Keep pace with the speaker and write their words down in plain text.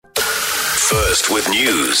First with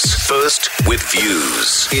news, first with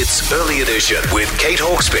views. It's Early Edition with Kate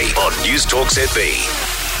Hawkesby on News Talk ZB.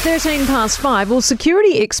 5:13. Well,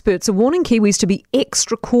 security experts are warning Kiwis to be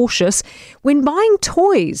extra cautious when buying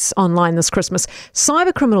toys online this Christmas.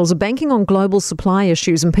 Cyber criminals are banking on global supply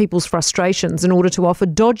issues and people's frustrations in order to offer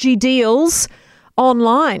dodgy deals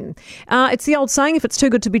online. It's the old saying, if it's too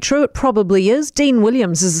good to be true, it probably is. Dean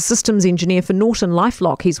Williams is a systems engineer for Norton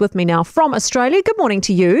LifeLock. He's with me now from Australia. Good morning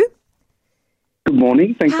to you. Good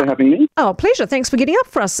morning. Thanks for having me. Oh, pleasure. Thanks for getting up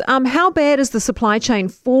for us. How bad is the supply chain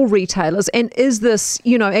for retailers? And is this,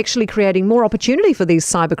 actually creating more opportunity for these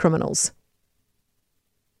cyber criminals?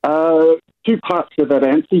 Two parts to that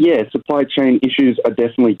answer. Yeah, supply chain issues are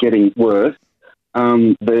definitely getting worse.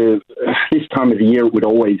 This time of the year it would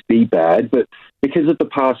always be bad, but because of the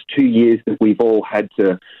past 2 years that we've all had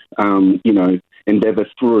to, endeavour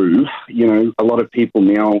through, a lot of people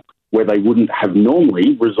now, where they wouldn't have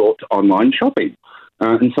normally, resort to online shopping.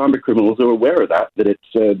 And cyber criminals are aware of that there's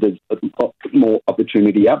a lot more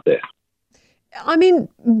opportunity out there. I mean,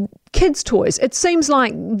 kids' toys, it seems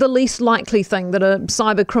like the least likely thing that a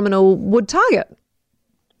cyber criminal would target.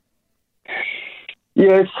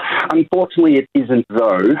 Yes, unfortunately it isn't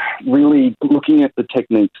though. Really, looking at the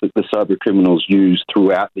techniques that the cyber criminals use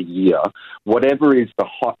throughout the year, whatever is the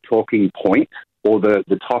hot talking point or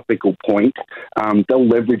the topical point, they'll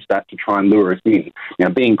leverage that to try and lure us in. Now,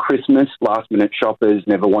 being Christmas, last-minute shoppers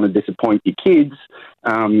never want to disappoint your kids.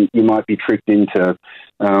 You might be tricked into,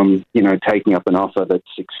 taking up an offer that's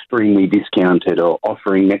extremely discounted or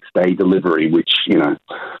offering next-day delivery, which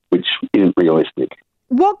isn't realistic.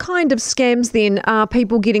 What kind of scams, then, are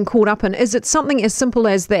people getting caught up in? Is it something as simple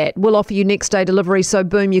as that? We'll offer you next-day delivery, so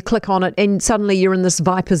boom, you click on it, and suddenly you're in this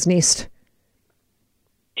viper's nest?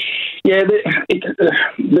 Yeah,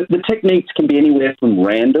 the techniques can be anywhere from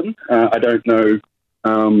random. I don't know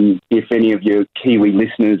if any of your Kiwi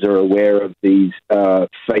listeners are aware of these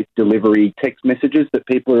fake delivery text messages that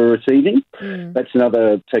people are receiving. That's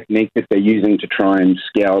another technique that they're using to try and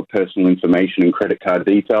scour personal information and credit card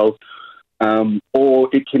details. Or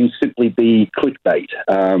it can simply be clickbait.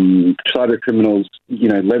 Cyber criminals,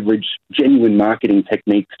 leverage genuine marketing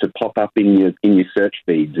techniques to pop up in your search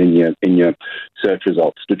feeds, in your search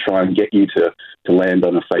results, to try and get you to land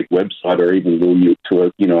on a fake website or even lure you to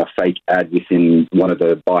a fake ad within one of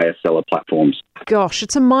the buyer-seller platforms. Gosh,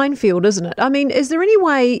 it's a minefield, isn't it? I mean, is there any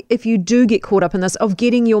way, if you do get caught up in this, of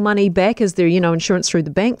getting your money back? Is there, insurance through the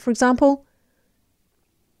bank, for example?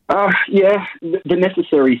 The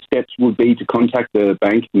necessary steps would be to contact the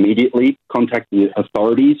bank immediately, contact the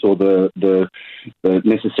authorities or the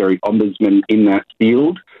necessary ombudsman in that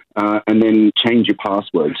field, and then change your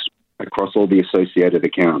passwords across all the associated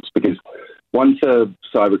accounts. Because once a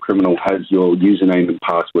cyber criminal has your username and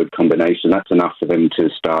password combination, that's enough for them to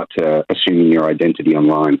start assuming your identity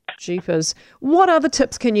online. Jeepers. What other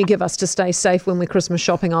tips can you give us to stay safe when we're Christmas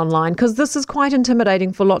shopping online? Because this is quite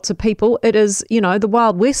intimidating for lots of people. It is, the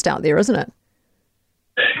Wild West out there, isn't it?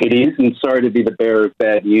 It is, and sorry to be the bearer of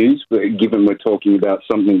bad news, given we're talking about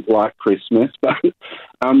something like Christmas, but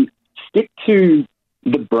stick to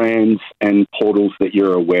the brands and portals that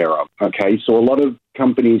you're aware of, okay? So a lot of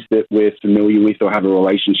companies that we're familiar with or have a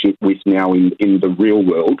relationship with now in the real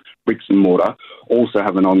world, bricks and mortar, also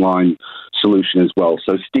have an online solution as well.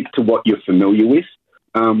 So stick to what you're familiar with.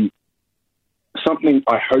 Something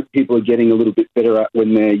I hope people are getting a little bit better at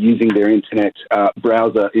when they're using their internet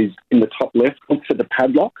browser is in the top left, look for the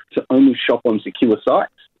padlock to only shop on secure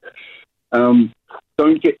sites.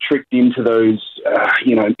 Don't get tricked into those,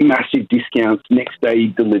 massive discounts, next day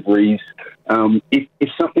deliveries. If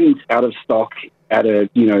something's out of stock at a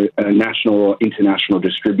national or international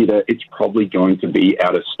distributor, it's probably going to be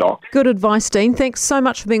out of stock. Good advice, Dean. Thanks so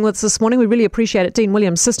much for being with us this morning. We really appreciate it. Dean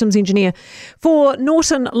Williams, systems engineer for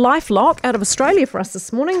Norton LifeLock out of Australia for us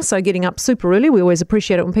this morning. So getting up super early. We always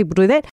appreciate it when people do that.